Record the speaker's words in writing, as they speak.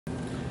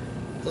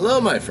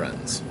Hello, my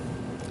friends.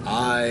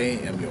 I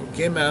am your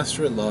Game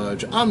Master at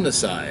Large,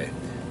 OmnusI,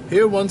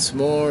 here once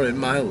more in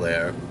my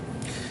lair.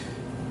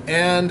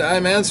 And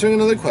I'm answering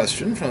another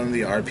question from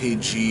the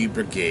RPG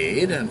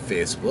Brigade on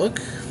Facebook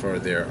for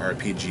their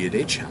RPG a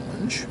Day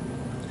challenge.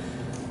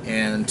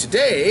 And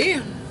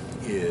today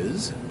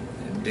is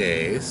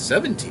day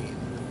 17.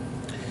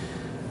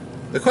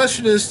 The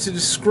question is to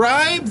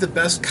describe the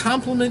best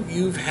compliment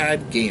you've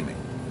had gaming.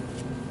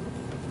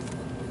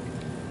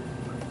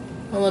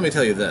 Well, let me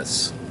tell you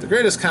this. The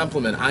greatest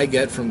compliment I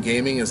get from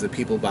gaming is that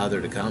people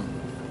bother to come.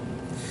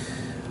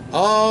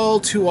 All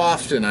too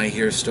often I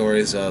hear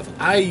stories of,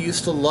 I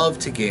used to love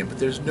to game, but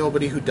there's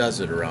nobody who does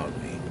it around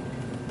me.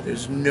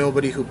 There's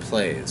nobody who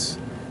plays.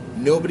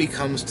 Nobody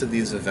comes to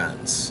these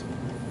events.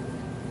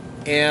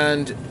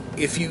 And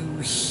if you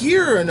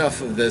hear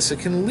enough of this, it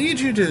can lead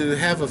you to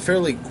have a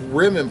fairly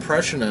grim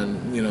impression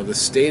on, the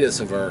status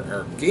of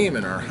our game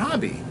and our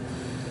hobby,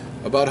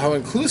 about how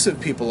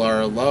inclusive people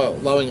are,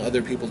 allowing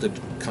other people to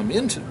come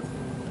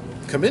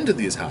into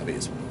these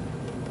hobbies,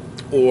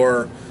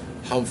 or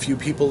how few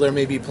people there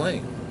may be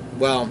playing.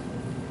 Well,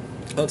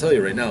 I'll tell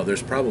you right now,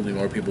 there's probably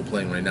more people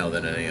playing right now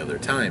than at any other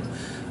time.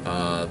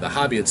 The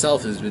hobby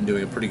itself has been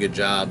doing a pretty good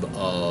job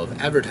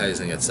of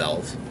advertising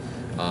itself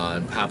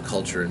in pop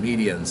culture and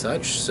media and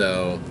such,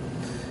 so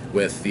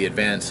with the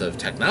advance of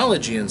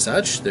technology and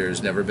such,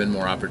 there's never been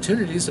more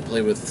opportunities to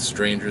play with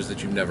strangers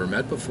that you've never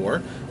met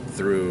before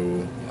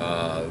through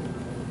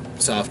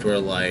software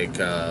like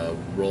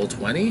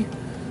Roll20,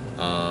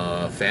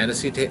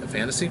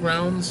 Fantasy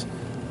Grounds,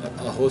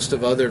 a host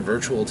of other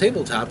virtual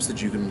tabletops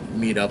that you can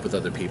meet up with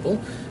other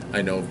people.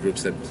 I know of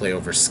groups that play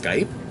over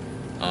Skype.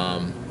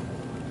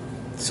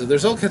 So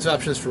there's all kinds of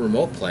options for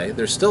remote play.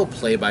 There's still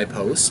play by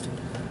post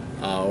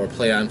or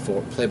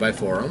play by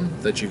forum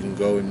that you can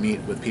go and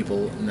meet with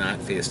people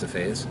not face to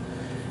face.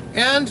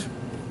 And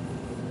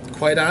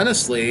quite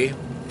honestly,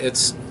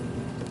 it's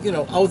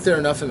out there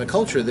enough in the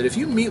culture that if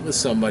you meet with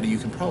somebody, you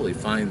can probably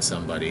find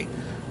somebody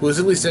who is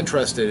at least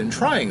interested in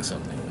trying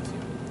something with you.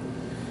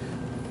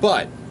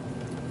 But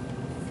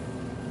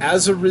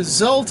as a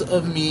result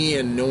of me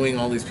and knowing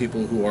all these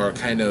people who are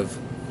kind of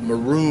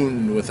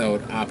marooned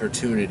without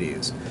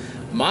opportunities,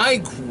 my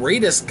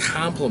greatest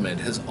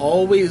compliment has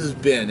always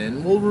been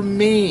and will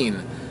remain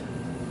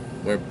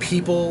where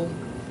people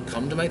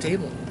come to my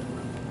table.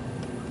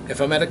 If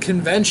I'm at a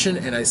convention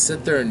and I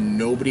sit there and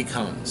nobody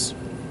comes,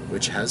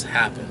 which has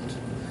happened,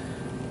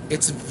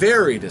 it's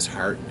very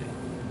disheartening.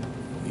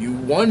 You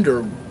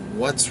wonder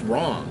what's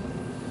wrong.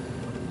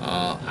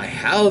 I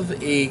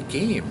have a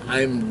game.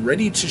 I'm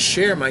ready to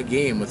share my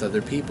game with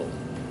other people.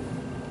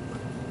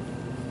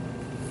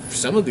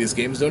 Some of these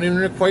games don't even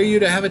require you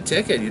to have a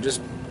ticket. You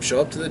just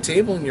show up to the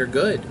table and you're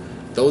good.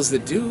 Those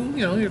that do,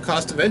 your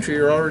cost of entry,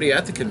 you're already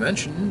at the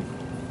convention.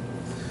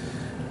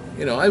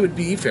 I would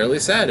be fairly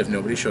sad if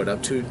nobody showed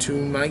up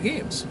to my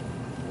games.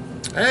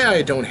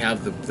 I don't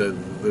have the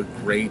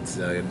great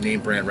name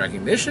brand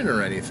recognition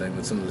or anything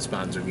that some of the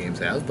sponsored games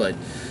have, but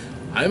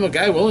I'm a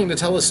guy willing to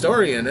tell a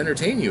story and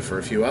entertain you for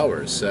a few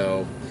hours.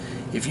 So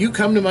if you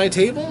come to my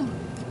table,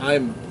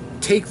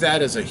 take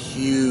that as a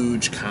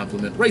huge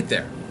compliment right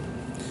there,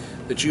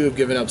 that you have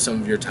given up some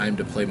of your time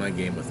to play my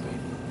game with me.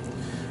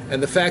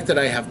 And the fact that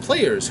I have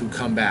players who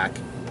come back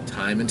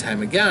time and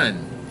time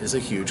again is a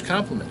huge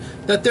compliment.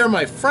 That they're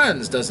my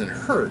friends doesn't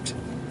hurt,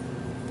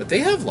 but they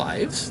have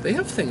lives, they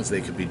have things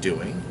they could be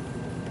doing.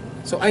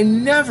 So I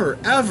never,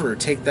 ever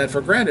take that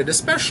for granted,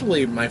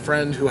 especially my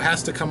friend who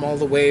has to come all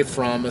the way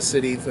from a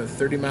city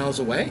 30 miles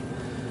away.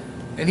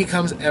 And he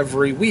comes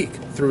every week,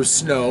 through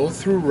snow,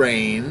 through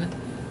rain,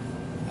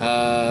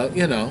 And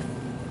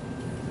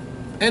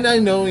I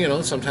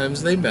know,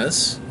 sometimes they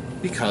miss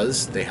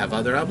because they have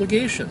other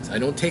obligations. I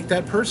don't take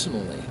that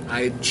personally.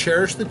 I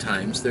cherish the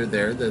times they're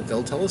there, that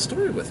they'll tell a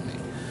story with me.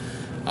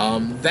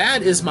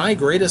 That is my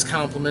greatest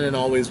compliment and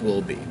always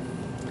will be.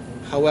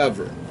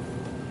 However,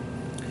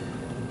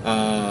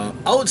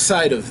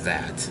 outside of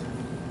that,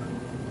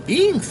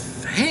 being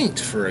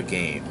thanked for a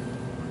game.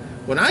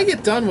 When I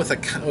get done with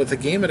a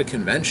game at a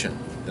convention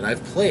that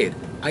I've played,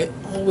 I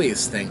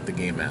always thank the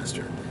game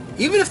master.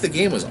 Even if the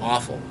game was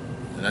awful,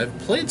 and I've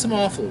played some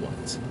awful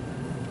ones,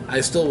 I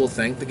still will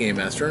thank the game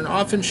master and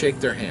often shake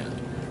their hand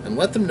and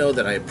let them know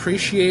that I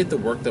appreciate the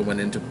work that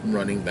went into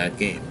running that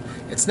game.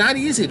 It's not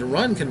easy to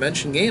run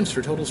convention games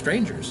for total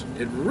strangers.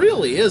 It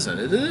really isn't.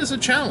 It is a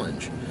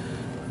challenge.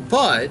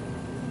 But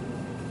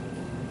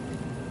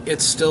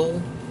it's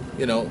still,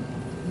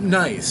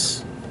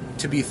 nice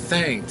to be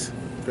thanked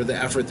for the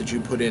effort that you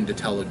put in to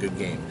tell a good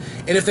game.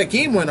 And if that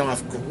game went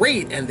off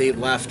great and they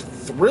left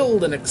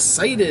thrilled and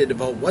excited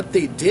about what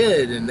they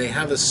did and they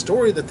have a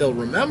story that they'll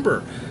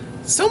remember,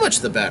 so much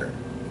the better.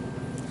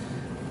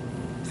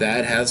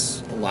 That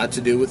has a lot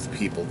to do with the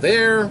people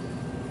there,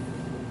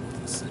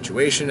 the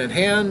situation at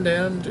hand,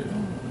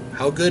 and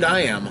how good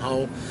I am,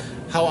 how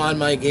on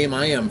my game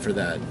I am for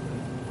that.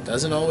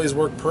 Doesn't always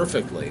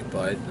perfectly,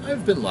 but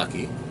I've been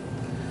lucky.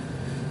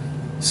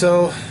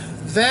 So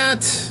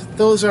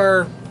those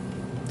are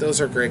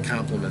great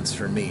compliments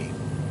for me.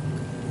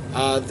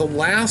 The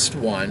last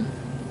one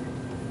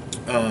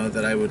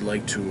that I would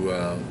like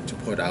to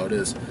put out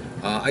is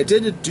I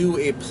did do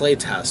a play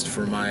test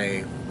for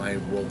my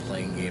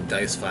role-playing game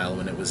Dice File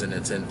when it was in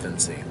its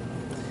infancy,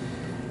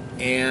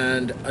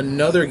 and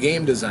another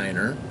game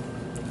designer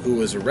who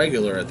was a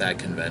regular at that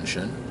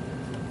convention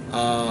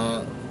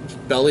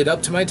bellied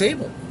up to my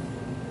table,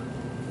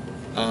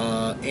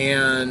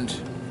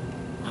 and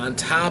on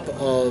top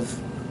of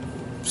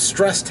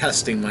stress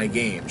testing my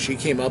game, she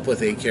came up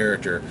with a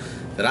character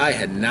that I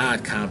had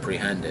not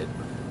comprehended,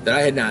 that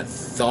I had not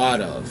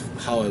thought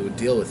of how I would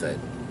deal with it.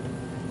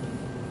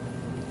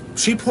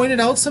 She pointed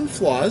out some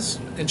flaws,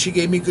 and she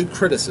gave me good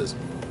criticism.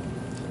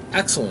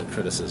 Excellent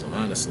criticism,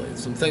 honestly.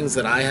 Some things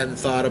that I hadn't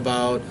thought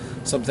about,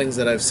 some things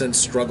that I've since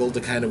struggled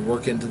to kind of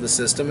work into the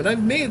system, and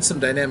I've made some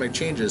dynamic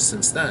changes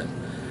since then.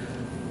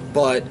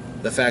 But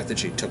the fact that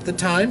she took the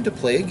time to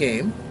play a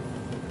game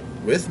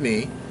with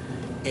me,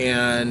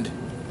 and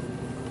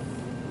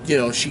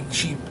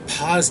she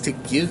paused to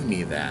give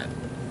me that.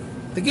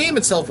 The game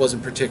itself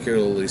wasn't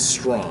particularly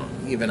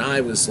strong. Even I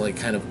was like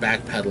kind of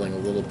backpedaling a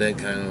little bit,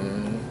 kind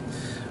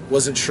of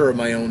wasn't sure of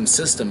my own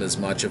system as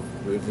much, if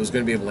it was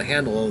going to be able to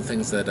handle all the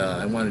things that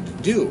I wanted to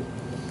do.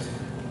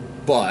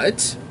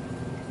 But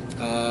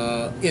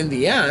in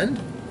the end,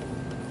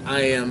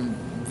 I am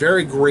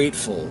very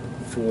grateful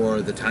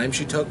for the time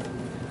she took,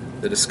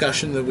 the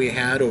discussion that we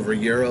had over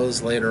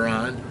Euros later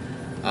on,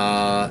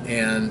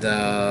 and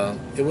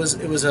it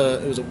was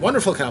a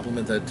wonderful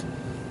compliment that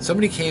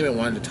somebody came and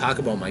wanted to talk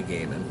about my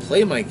game and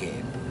play my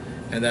game,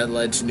 and that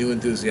led to new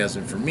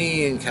enthusiasm for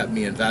me and kept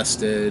me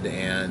invested,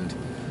 and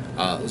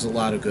it was a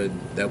lot of good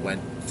that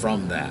went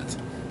from that,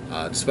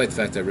 despite the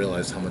fact that I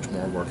realized how much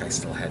more work I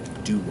still had to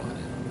do on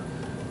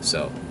it.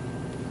 So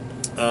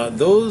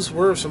those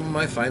were some of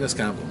my finest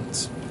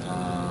compliments.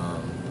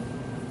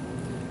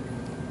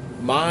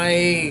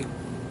 My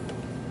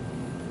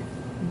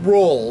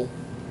role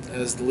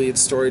as the lead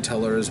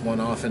storyteller is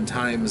one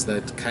oftentimes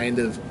that kind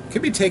of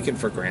can be taken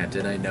for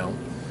granted, I know.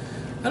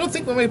 I don't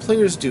think my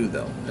players do,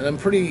 though, and I'm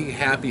pretty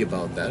happy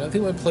about that. I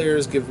think my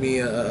players give me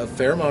a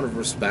fair amount of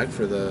respect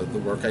for the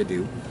work I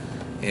do,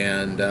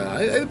 and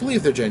I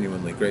believe they're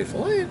genuinely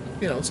grateful.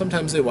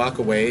 Sometimes they walk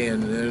away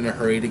and in a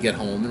hurry to get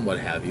home and what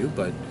have you,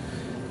 but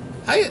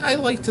I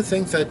like to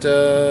think that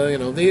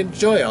they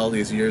enjoy all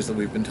these years that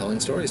we've been telling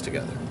stories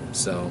together.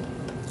 So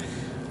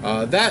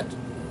that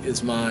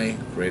is my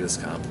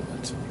greatest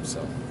compliment.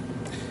 So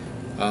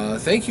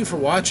thank you for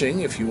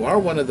watching. If you are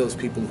one of those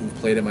people who've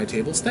played at my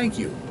tables, thank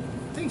you.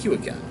 Thank you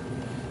again.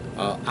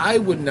 I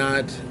would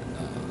not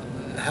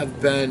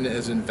have been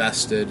as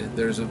invested.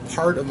 There's a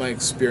part of my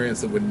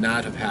experience that would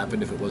not have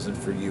happened if it wasn't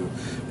for you,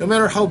 no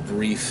matter how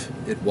brief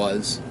it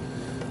was.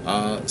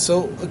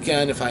 So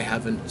again, if I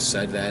haven't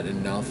said that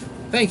enough,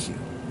 thank you.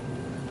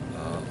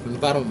 From the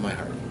bottom of my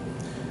heart.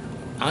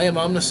 I am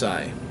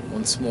OmnusI,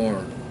 once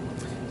more,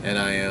 and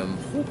I am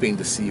hoping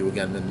to see you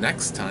again the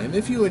next time.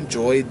 If you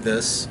enjoyed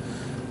this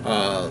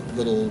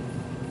little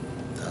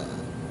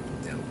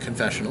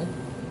confessional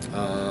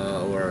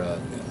or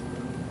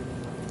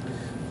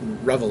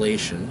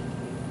revelation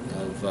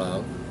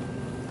of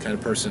kind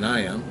of person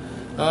I am,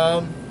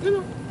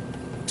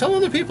 tell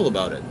other people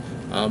about it.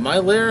 My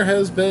lair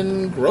has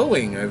been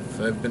growing.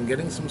 I've been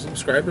getting some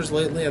subscribers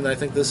lately, and I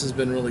think this has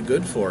been really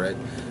good for it.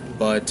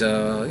 But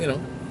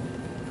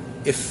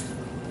if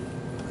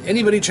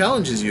anybody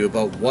challenges you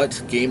about what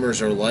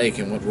gamers are like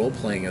and what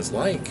role-playing is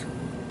like,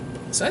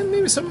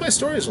 maybe some of my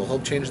stories will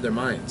help change their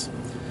minds,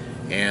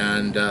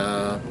 and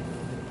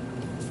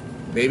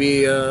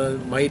maybe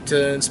might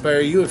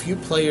inspire you if you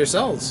play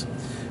yourselves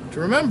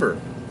to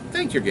remember,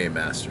 thank your game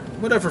master,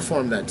 whatever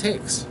form that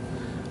takes.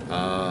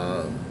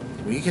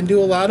 We can do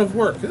a lot of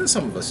work, and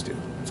some of us do.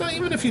 So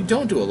even if you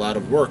don't do a lot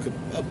of work,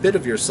 a bit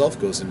of yourself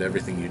goes into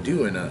everything you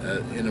do in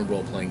a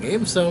role-playing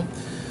game. So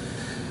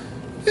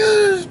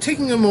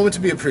taking a moment to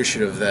be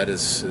appreciative of that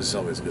is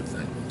always a good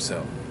thing.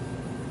 So,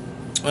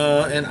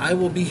 and I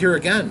will be here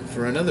again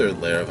for another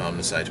Lair of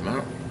OmnusI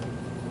tomorrow.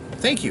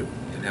 Thank you,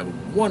 and have a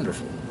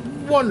wonderful,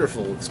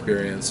 wonderful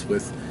experience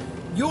with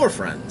your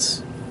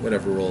friends,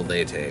 whatever role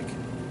they take.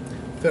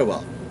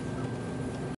 Farewell.